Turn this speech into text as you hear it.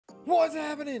What's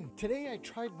happening? Today I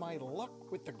tried my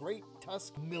luck with the Great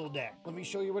Tusk Mill deck. Let me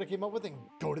show you what I came up with and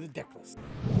go to the deck list.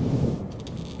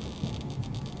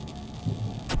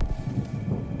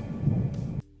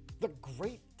 The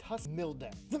Great Tusk Mill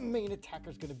deck. The main attacker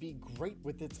is going to be great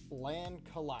with its land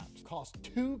collapse. Costs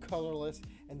 2 colorless,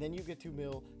 and then you get to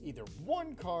mill either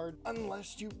 1 card.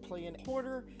 Unless you play an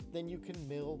hoarder, then you can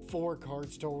mill 4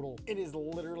 cards total. It is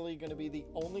literally going to be the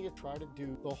only try to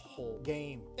do the whole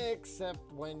game, except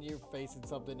when you're facing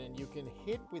something and you can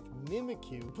hit with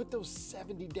Mimikyu, put those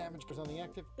 70 damage cards on the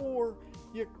active, or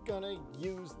you're gonna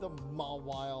use the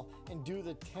Mawile and do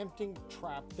the tempting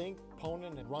trap, think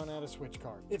opponent and run out of switch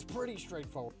card. It's pretty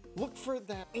straightforward. Look for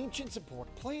that ancient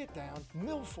support, play it down,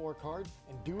 mill 4 cards,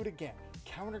 and do it again.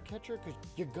 Counter catcher, because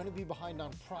you're going to be behind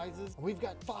on prizes. We've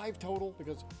got 5 total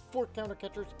because 4 counter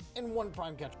catchers and 1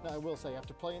 prime catcher. Now I will say,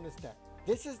 after playing this deck,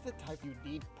 this is the type you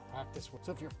need practice with.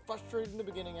 So if you're frustrated in the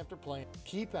beginning after playing,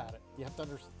 keep at it. You have to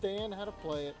understand how to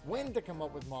play it, when to come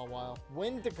up with Mawile,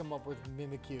 when to come up with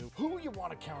Mimikyu, who you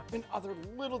want to counter, and other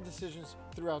little decisions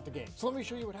throughout the game. So let me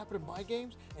show you what happened in my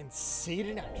games and see it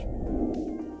in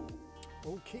action.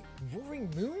 Okay, Roaring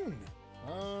Moon.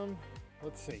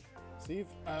 Let's see. Steve,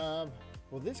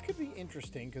 well, this could be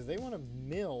interesting because they want to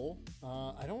mill.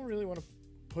 I don't really want to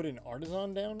put an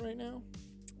Artazon down right now.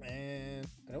 And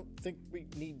I don't think we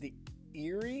need the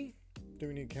Eri. Do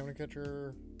we need a counter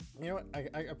catcher? You know what?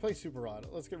 I play Super Rod.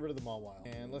 Let's get rid of the Mawile.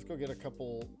 And let's go get a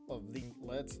couple of the...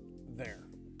 There.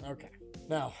 Okay.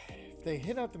 Now, if they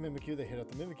hit out the Mimikyu, they hit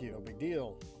out the Mimikyu. No big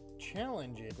deal.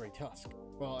 Challenge is Great Tusk.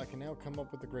 Well, I can now come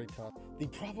up with the Great Tusk. The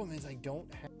problem is I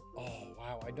don't have... Oh,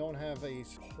 wow. I don't have a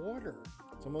hoarder.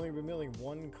 So I'm only going to be milling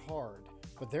 1 card.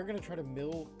 But they're going to try to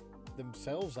mill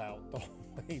themselves out the whole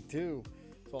way, too.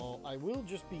 So I will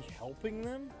just be helping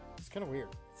them. It's kind of weird.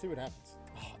 Let's see what happens.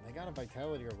 Oh, and they got a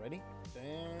Vitality already.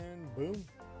 And boom.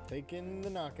 Taking the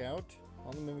knockout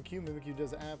on the Mimikyu. Mimikyu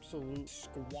does absolute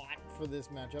squat for this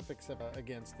matchup, except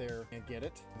against their... Can't get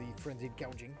it. The Frenzied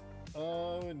Gouging.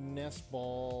 Oh, Nest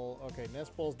Ball. Okay,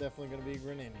 Nest Ball's definitely going to be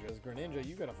Greninja's. Greninja,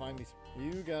 you got to find me some...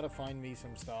 You got to find me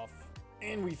some stuff.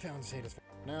 And we found Sada's...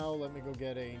 Now let me go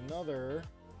get another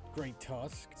Great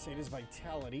Tusk. Sada's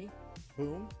Vitality.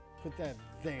 Boom. Put that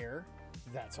there.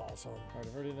 That's awesome. All right,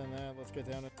 I've already done that. Let's get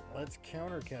down to... Let's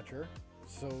counter catcher.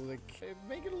 So they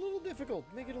make it a little difficult.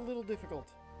 Make it a little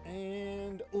difficult.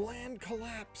 And land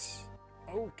collapse.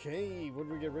 Okay, what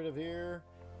do we get rid of here?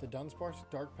 The Dunsparce,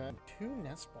 Dark Pad, 2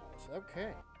 Nest Balls.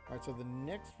 Okay. All right, so the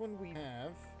next one we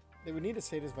have... They would need a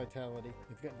Sada's Vitality.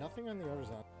 They've got nothing on the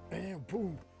Artazon. And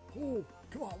boom. Oh,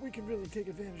 come on. We can really take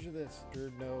advantage of this.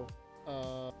 Sure, no.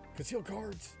 Conceal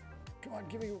cards. Come on,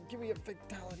 give me a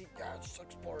Vitality. Gosh,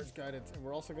 Explorer's Guidance. And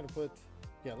we're also going to put...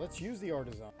 Yeah, let's use the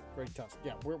Artazon. Great Tusk.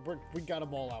 Yeah, we got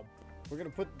them all out. We're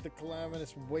going to put the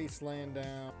Calamitous Wasteland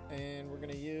down. And we're going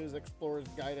to use Explorer's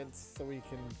Guidance so we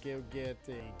can go get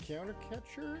a Counter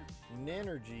Catcher, an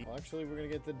Energy. Well, actually, we're going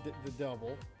to get the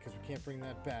double because we can't bring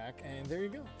that back. And there you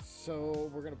go. So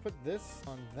we're going to put this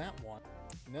on that one.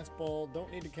 Nest Ball, don't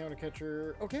need a Counter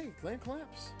Catcher. Okay, Land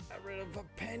Collapse. Got rid of a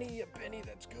penny,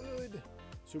 that's good.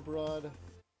 Super Rod,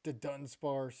 the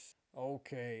Dunsparce.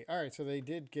 Okay, all right, so they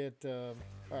did get, all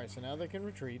right, so now they can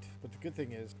retreat. But the good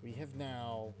thing is we have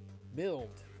now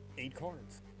milled 8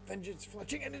 cards. Vengeance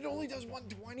Fletching, and it only does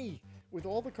 120. With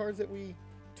all the cards that we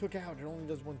took out, it only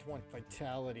does 120.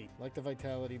 Vitality, like the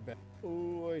Vitality bet.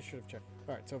 Oh, I should have checked.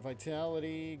 All right, so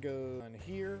Vitality goes on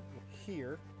here,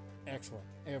 here. Excellent.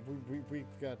 And we've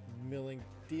got milling,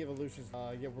 de-evolutions.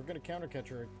 Yeah, we're going to counter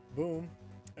catcher it. Boom.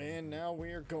 And now we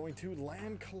are going to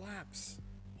land collapse.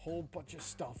 Whole bunch of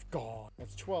stuff gone.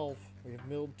 That's 12. We have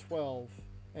milled 12.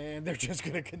 And they're just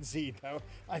going to concede.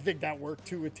 I think that worked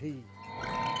to a T.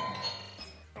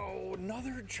 Oh,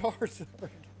 another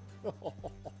Charizard.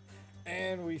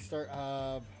 And we start...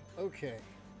 okay.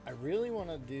 I really want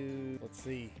to do... Let's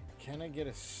see. Can I get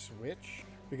a switch?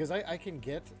 Because I can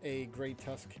get a Great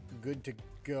Tusk good to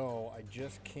go. I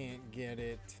just can't get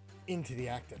it into the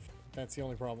active. That's the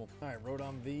only problem. All right,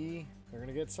 Rodon V. They're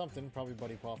going to get something. Probably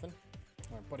Buddy Poffin.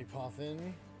 All right, Buddy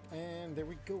Poffin. And there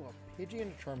we go. A Pidgey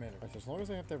and a Charmander. Right, so as long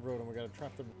as I have to have Rodon, we got to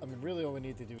trap them. I mean, really all we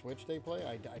need to do is switch they play.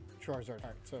 I Charizard. All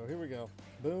right, so here we go.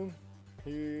 Boom.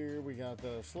 Here we got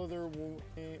the Slither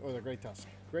or the Great Tusk.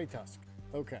 Great Tusk.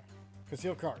 Okay.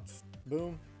 Conceal cards.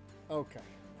 Boom. Okay.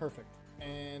 Perfect.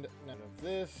 And none of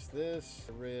this, get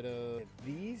rid of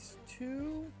these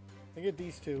 2. I get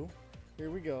these 2. Here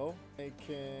we go. I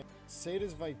can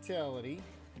Sada's Vitality.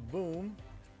 Boom.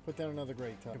 Put down another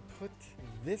Great Tusk. Put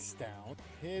this down.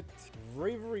 Hit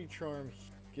Bravery Charm.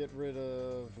 Get rid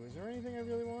of... Is there anything I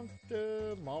really want?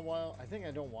 Mawile. I think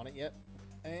I don't want it yet.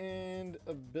 And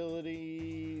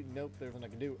ability, nope, there's nothing I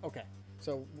can do. Okay,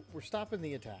 so we're stopping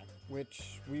the attack,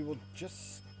 which we will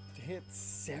just hit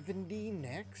 70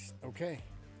 next. Okay,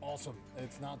 awesome.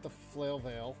 It's not the Flail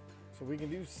Veil, so we can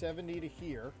do 70 to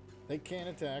here. They can't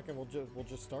attack, and we'll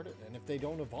just start it. And if they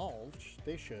don't evolve,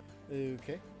 they should.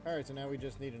 Okay. All right. So now we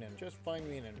just need an energy. Just find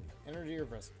me an energy. Energy or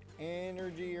vessel.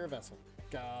 Energy or vessel.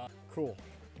 Cool.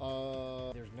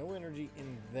 There's no energy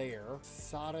in there.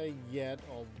 Sada yet,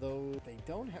 although they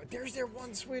don't have. There's their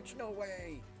one switch. No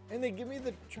way. And they give me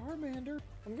the Charmander.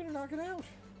 I'm gonna knock it out.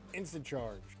 Instant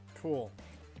charge. Cool.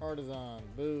 Artazon,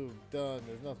 boom, done.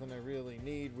 There's nothing I really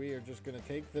need. We are just gonna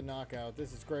take the knockout.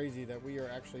 This is crazy that we are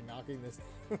actually knocking this.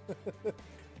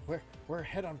 we're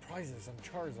ahead on prizes on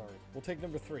Charizard. We'll take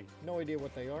number 3. No idea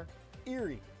what they are.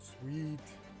 Eri, sweet.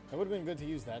 That would have been good to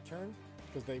use that turn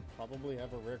because they probably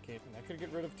have a rare candy. And I could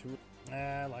get rid of 2.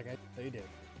 They did.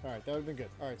 All right, that would have been good.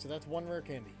 All right, so that's 1 rare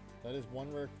candy. That is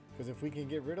 1 rare, because if we can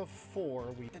get rid of 4,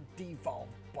 we hit the devolve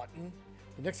button.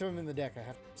 The next time I'm in the deck, I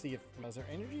have to see if... Is there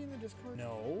energy in the discard?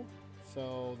 No.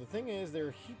 So the thing is,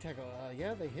 their heat tech...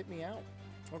 yeah, they hit me out.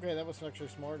 Okay, that was actually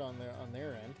smart on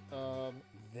their end.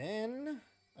 Then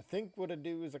I think what I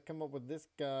do is I come up with this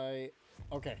guy.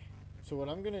 Okay, so what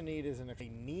I'm going to need is they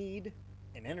need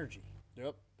an energy.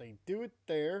 Yep, they do it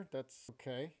there. That's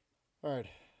okay. All right,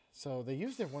 so they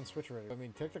used their 1 switch already. I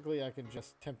mean, technically, I can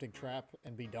just Tempting Trap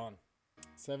and be done.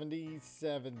 70,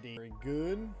 70. Very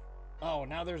good. Oh,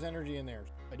 now there's energy in there.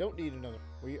 I don't need another.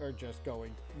 We are just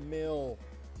going mill.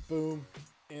 Boom.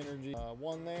 Energy.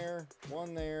 1 there.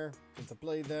 1 there. Since I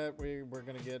played that, we're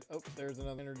going to get... Oh, there's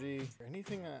another energy.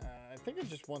 Anything? I think I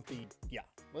just want the... Yeah,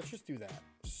 let's just do that.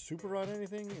 Super Rod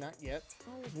anything? Not yet.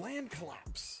 Oh, Land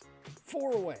Collapse.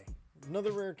 4 away.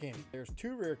 Another rare candy. There's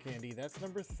 2 rare candy. That's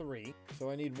number 3.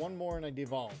 So I need 1 more and I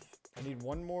devolve. I need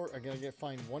 1 more. I gotta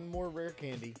find 1 more rare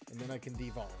candy and then I can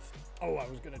devolve. Oh, I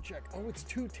was gonna check. Oh, it's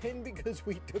 210 because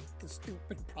we took the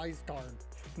stupid prize card.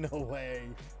 No way.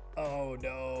 Oh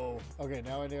no. Okay,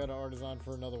 now I got an Artazon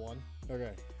for another one.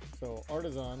 Okay, so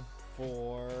Artazon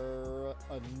for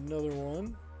another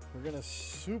one. We're gonna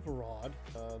Super Rod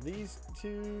these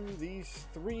 2, these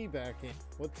 3 back in.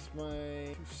 What's my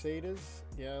 2 Sadas?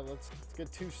 Yeah, let's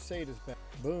get 2 Sadas back.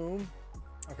 Boom.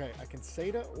 Okay, I can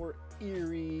Sada or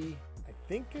Eri. I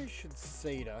think I should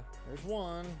Sada. There's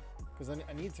 1, because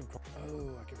I need some.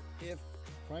 Oh, okay. If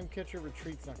Prime Catcher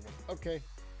retreats, not gonna work. Okay,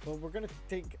 well we're gonna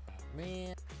take. Oh,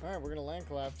 man. All right, we're gonna Land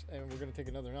Collapse and we're gonna take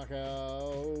another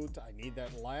knockout. I need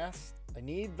that last. I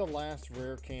need the last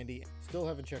rare candy. Still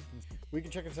haven't checked. We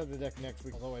can check inside the deck next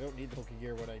week. Although I don't need the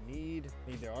Pokegear. What I need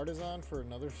the Artazon for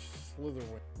another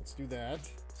Slitherwing. Let's do that.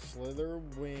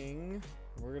 Slitherwing.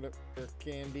 We're gonna rare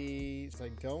candy. I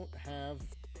don't have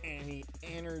any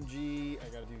energy. I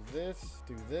gotta do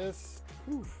this.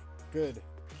 Oof. Good.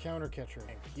 Counter Catcher.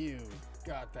 Thank you.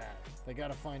 Got that. They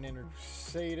gotta find energy.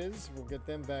 Sadas. We'll get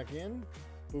them back in.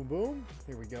 Boom, boom.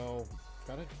 Here we go.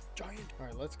 Got a giant. All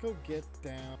right, let's go get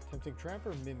down. Tempting Trap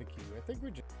or Mimikyu? I think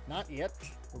we just... Not yet.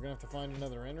 We're gonna have to find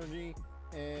another energy.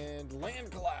 And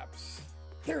Land Collapse.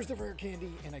 There's the rare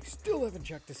candy. And I still haven't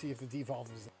checked to see if the devolve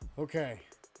is... Okay.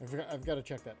 I've got to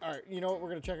check that. All right, you know what? We're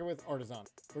going to check it with Artazon.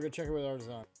 We're going to check it with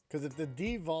Artazon. Because if the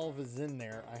devolve is in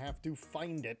there, I have to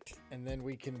find it, and then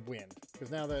we can win.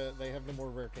 Because now they have no more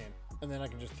rare candy. And then I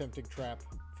can just Tempting Trap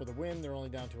for the win. They're only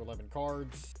down to 11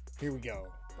 cards. Here we go.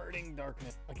 Burning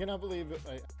Darkness. I cannot believe it.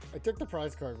 I took the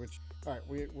prize card, which... All right,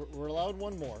 we're allowed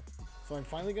 1 more. So I'm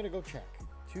finally going to go check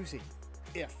to see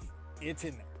if it's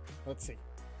in there. Let's see.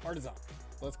 Artazon.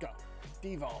 Let's go.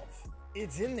 Devolve.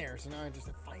 It's in there, so now I just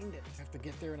have to find it. I have to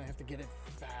get there and I have to get it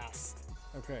fast.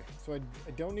 Okay, so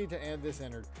I don't need to add this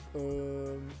energy.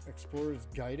 Explorer's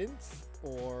Guidance,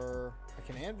 or I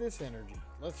can add this energy.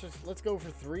 Let's go for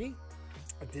 3.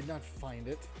 I did not find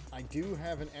it. I do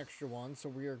have an extra one, so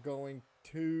we are going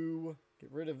to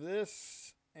get rid of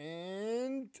this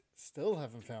and still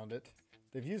haven't found it.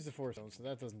 They've used the Force Zone, so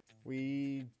that doesn't.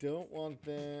 We don't want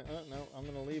that. Oh, no, I'm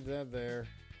gonna leave that there.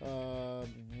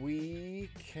 We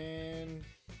can...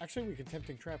 Actually, we can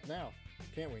Tempting Trap now,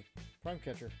 can't we? Prime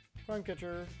Catcher. Prime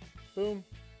Catcher. Boom.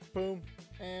 Boom.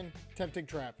 And Tempting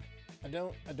Trap. I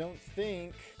don't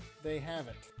think they have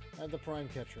it. I have the Prime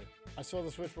Catcher. I saw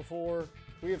the switch before.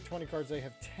 We have 20 cards. They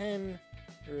have 10.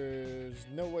 There's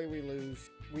no way we lose.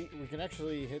 We can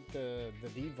actually hit the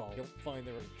devolve. Don't find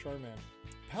the Charmander.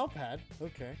 Pal Pad,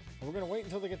 okay. We're gonna wait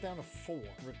until they get down to 4.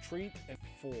 Retreat at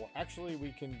 4. Actually,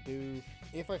 we can do,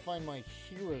 if I find my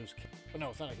heroes. Oh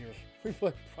no, it's not a hero. We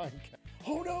play Prime Cat.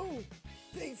 Oh no!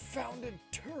 They found a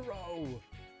Turo!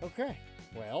 Okay,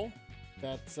 well,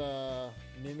 that's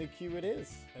Mimikyu it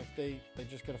is. If they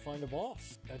just gotta find a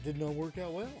boss. That did not work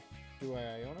out well. Do I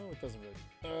Iono? It doesn't really.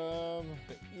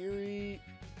 The Eri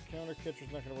counter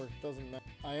catcher's not gonna work. It doesn't matter.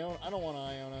 I don't want to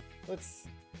Iono.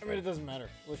 I mean, it doesn't matter.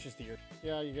 Let's just Eri.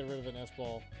 Yeah, you get rid of an Nest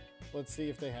Ball. Let's see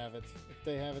if they have it. If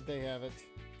they have it, they have it.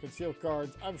 Conceal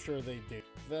cards, I'm sure they do.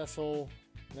 Vessel,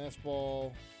 Nest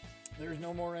Ball. There's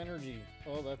no more energy.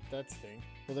 Oh, that stinks.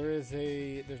 Well, there's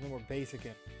no more basic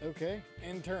in. Okay,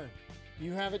 end turn.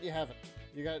 You have it, you have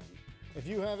it. If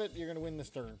you have it, you're gonna win this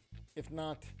turn. If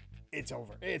not, it's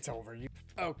over. It's over.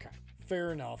 Okay,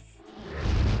 fair enough.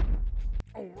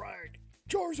 All right,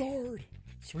 Charizard.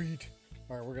 Sweet.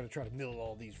 All right, we're gonna try to mill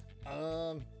all these.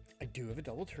 I do have a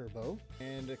double turbo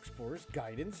and Explorer's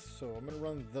Guidance, so I'm gonna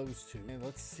run those two. And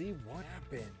let's see what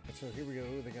happened. So here we go.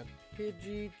 They got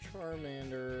Pidgey,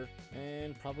 Charmander,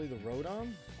 and probably the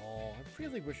Rotom. Oh, I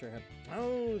really wish I had.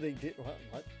 Oh, they did.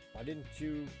 What? Why didn't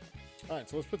you? All right,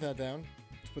 so let's put that down.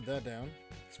 Let's put that down.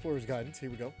 Explorer's Guidance. Here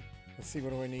we go. Let's see,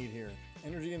 what do I need here?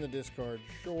 Energy in the discard.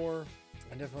 Sure.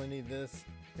 I definitely need this.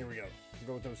 Here we go. We'll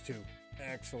go with those two.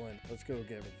 Excellent. Let's go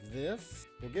get rid of this.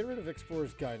 We'll get rid of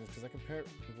Explorer's Guidance because I can pair.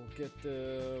 We'll get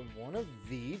one of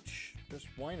each. Just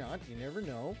why not? You never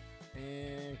know.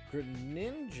 And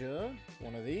Greninja,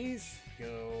 one of these.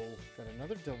 Go. Got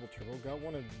another double turbo. Got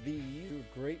one of these. Do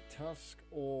a Great Tusk,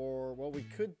 or well, we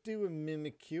could do a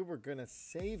Mimikyu. We're gonna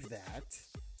save that.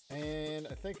 And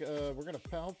I think we're gonna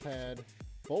Pal Pad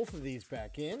both of these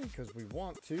back in because we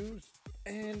want to.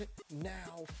 And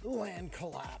now Land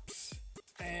Collapse.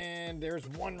 And there's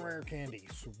one rare candy.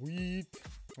 Sweet.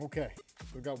 Okay,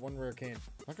 we've got one rare candy.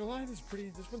 Not gonna lie, this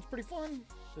one's pretty fun.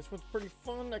 This one's pretty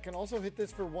fun. I can also hit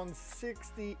this for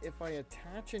 160 if I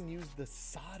attach and use the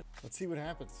Sada. Let's see what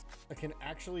happens. I can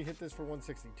actually hit this for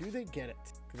 160. Do they get it?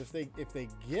 Because if they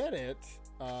get it,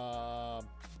 well,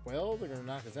 they're gonna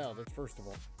knock us out. That's first of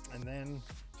all. And then,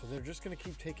 so they're just gonna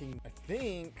keep taking, I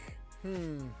think,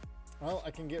 well,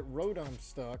 I can get Rotom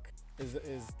stuck. Is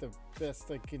the best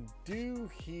I can do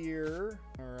here.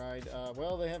 All right,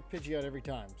 well, they have Pidgey out every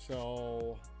time,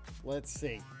 so let's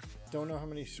see. Don't know how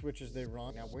many switches they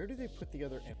run. Now, where do they put the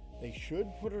other end? They should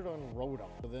put it on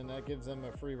Rotom, so then that gives them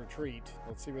a free retreat.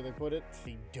 Let's see where they put it.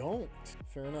 They don't.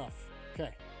 Fair enough.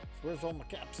 Okay, so where's all my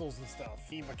capsules and stuff?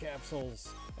 Need my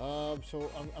capsules. So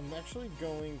I'm actually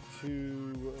going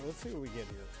to, let's see what we get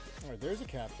here. All right, there's a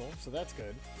capsule, so that's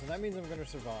good. So that means I'm going to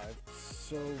survive.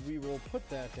 So we will put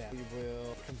that down. We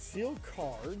will conceal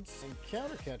cards and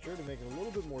counter catcher to make it a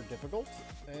little bit more difficult.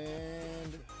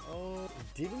 And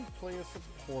didn't play a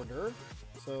supporter,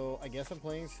 so I guess I'm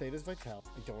playing Sada's Vital.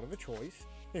 I don't have a choice.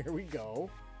 Here we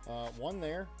go. One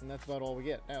there, and that's about all we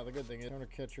get. Now, the good thing is counter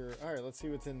catcher. All right, let's see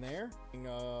what's in there.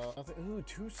 Nothing. Ooh,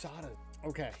 2 Sadas.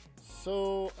 Okay,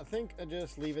 so I think I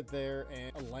just leave it there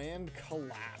and a Land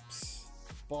Collapse.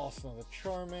 Boss on the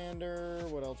Charmander.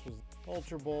 What else was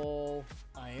Ultra Ball?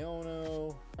 Iono.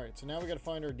 All right, so now we got to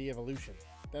find our De-Evolution.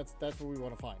 That's what we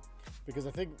want to find, because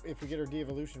I think if we get our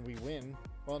De-Evolution, we win.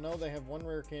 Well, no, they have one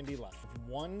rare candy left.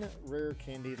 One rare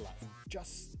candy left.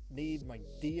 Just need my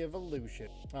De-Evolution.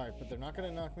 All right, but they're not going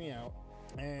to knock me out.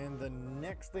 And the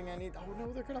next thing I need, oh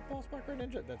no, they're gonna boss back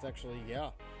Greninja. That's actually, yeah.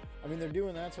 I mean, they're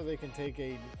doing that so they can take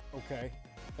a, okay,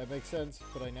 that makes sense,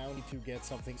 but I now need to get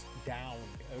something down.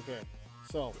 Okay,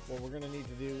 so what we're gonna need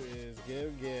to do is go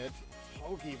get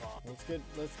Pokemon.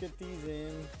 Let's get these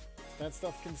in. That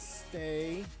stuff can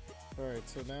stay. All right,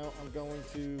 so now I'm going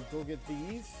to go get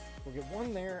these. We'll get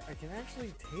one there. I can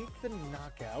actually take the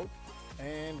knockout,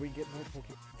 and we get more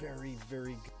Pokemon. Very,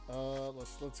 very good.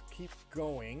 Let's keep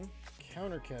going.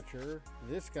 Counter catcher.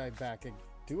 This guy back again.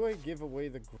 Do I give away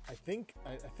the? I think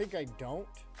I don't.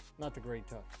 Not the Great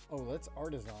Tusk. Oh, let's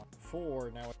Artazon.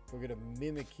 4. Now we'll get a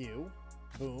Mimikyu.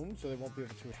 Boom. So they won't be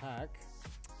able to attack.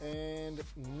 And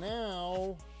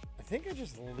now I think I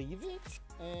just leave it,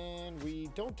 and we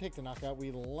don't take the knockout.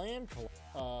 We land.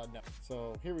 No.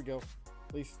 So here we go.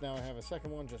 At least now I have a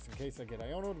second one just in case I get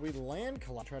Iono'd. We land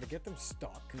collide, try to get them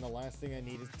stuck. And the last thing I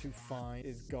need is to find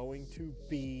is going to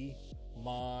be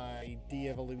my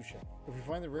De-Evolution. If we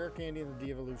find the rare candy in the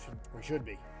De-Evolution, we should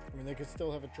be. I mean, they could still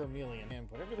have a Charmeleon,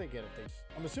 and whatever they get,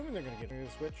 I'm assuming they're going to get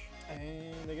a switch.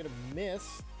 And they get a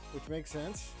miss, which makes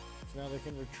sense. So now they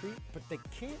can retreat, but they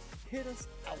can't hit us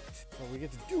out. So we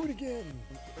get to do it again.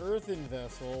 Earthen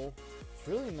Vessel. It's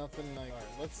really nothing like. All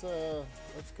right,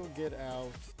 let's go get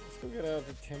out. Let's go get out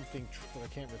the tempting. So I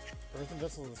can't retreat. Earthen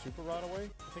Vessel is the super rod away.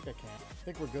 I think I can. I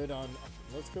think we're good on.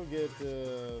 Let's go get.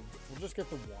 We'll just get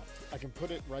the one. I can put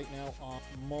it right now on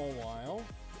Mawile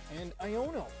and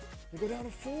Iono. They go down to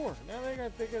 4. Now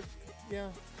they got. Yeah.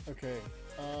 Okay.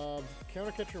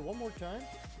 Counter catcher one more time.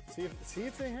 See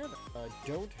if they have it.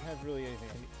 Don't have really anything.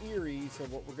 An Eri, so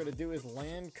what we're gonna do is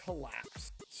land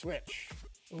collapse. Switch.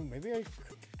 Oh, maybe I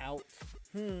cook out.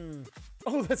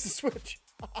 Oh, that's a switch.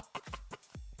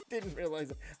 Didn't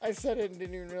realize it. I said it and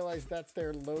didn't even realize that's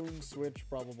their lone switch,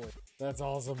 probably. That's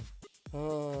awesome.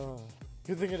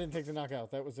 Good thing I didn't take the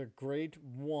knockout. That was a great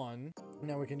one.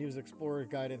 Now we can use Explorer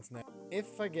Guidance now.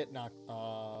 If I get knocked,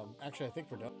 actually, I think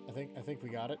we're done. I think we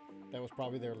got it. That was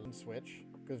probably their lone switch.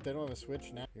 Because if they don't have a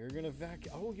switch now, you're gonna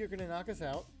oh, you're gonna knock us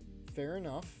out. Fair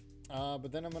enough.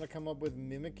 But then I'm gonna come up with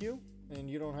Mimikyu, and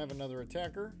you don't have another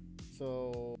attacker.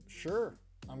 So sure.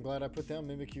 I'm glad I put down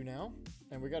Mimikyu now.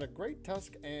 And we got a Great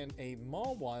Tusk and a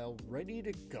Mawile ready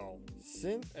to go.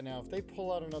 And now if they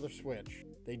pull out another switch,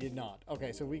 they did not.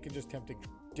 Okay, so we can just tempt it.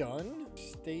 Done.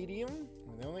 Stadium.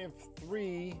 They only have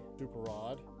 3 Super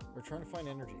Rod. We're trying to find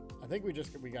energy. I think we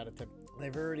got to tempt.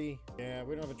 They've already, yeah,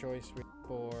 we don't have a choice.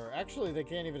 Actually, they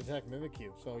can't even attack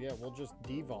Mimikyu. So yeah, we'll just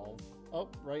devolve. Oh,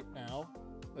 right now.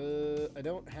 I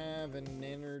don't have an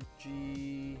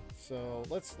energy, so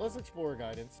let's explore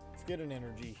guidance. Let's get an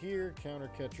energy here,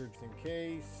 counter catcher just in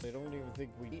case. I don't even think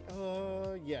we,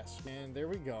 yes, and there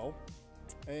we go.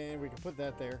 And we can put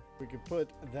that there. We can put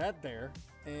that there,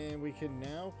 and we can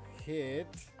now hit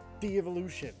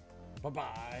Devolution.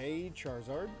 Bye-bye,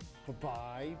 Charizard.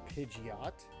 Bye-bye,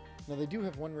 Pidgeot. Now they do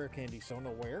have one rare candy, so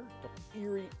nowhere.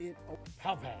 Eri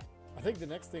Pal Pad. I think the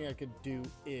next thing I could do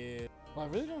is, well, I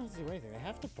really don't have to do anything. They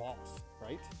have to boss,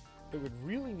 right? They would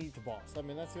really need to boss. I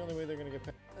mean, that's the only way they're going to get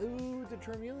past. Ooh, the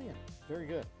Charmeleon. Very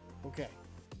good. Okay.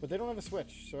 But they don't have a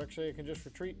switch, so actually I can just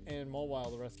retreat and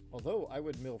Mawile the rest. Although I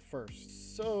would mill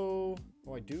first. So,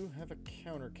 oh, I do have a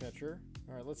counter catcher.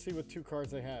 All right, let's see what 2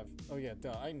 cards they have. Oh yeah,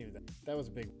 duh, I knew that. That was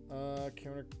a big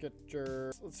counter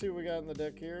catcher. Let's see what we got in the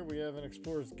deck here. We have an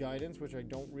Explorer's Guidance, which I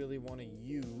don't really want to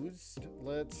use.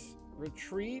 Let's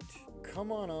retreat,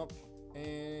 come on up,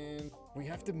 and we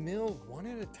have to mill 1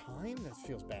 at a time? That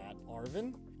feels bad.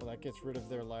 Arven? Well, that gets rid of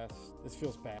their last. This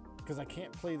feels bad because I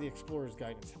can't play the Explorer's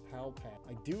Guidance. Pal Pad.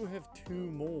 I do have 2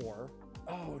 more.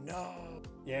 Oh no.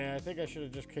 Yeah, I think I should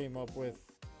have just came up with,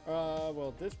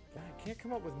 well, I can't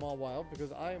come up with Mawile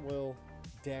because I will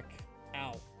deck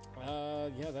out.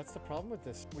 Yeah, that's the problem with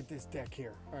this deck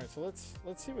here. All right, so let's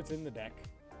see what's in the deck.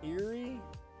 Eri,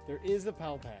 there is a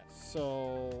Pal Pad.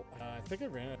 So I think I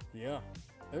ran it. Yeah.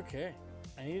 Okay.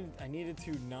 I needed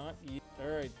to not eat. All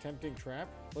right, tempting trap.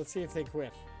 Let's see if they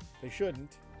quit. They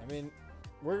shouldn't. I mean,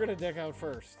 we're gonna deck out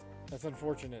first. That's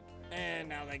unfortunate. And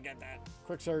now they get that.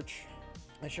 Quick search.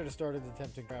 I should have started the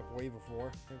tempting trap way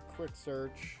before. And quick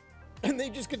search. And they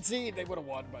just concede. They would have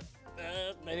won, but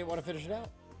they didn't want to finish it out.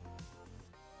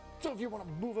 So if you want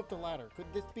to move up the ladder, could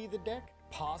this be the deck?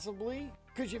 Possibly,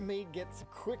 because you may get some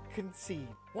quick concede.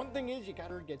 One thing is, you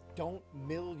gotta don't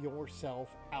mill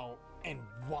yourself out and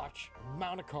watch the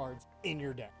amount of cards in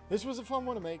your deck. This was a fun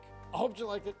one to make. I hope you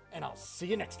liked it, and I'll see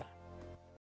you next time.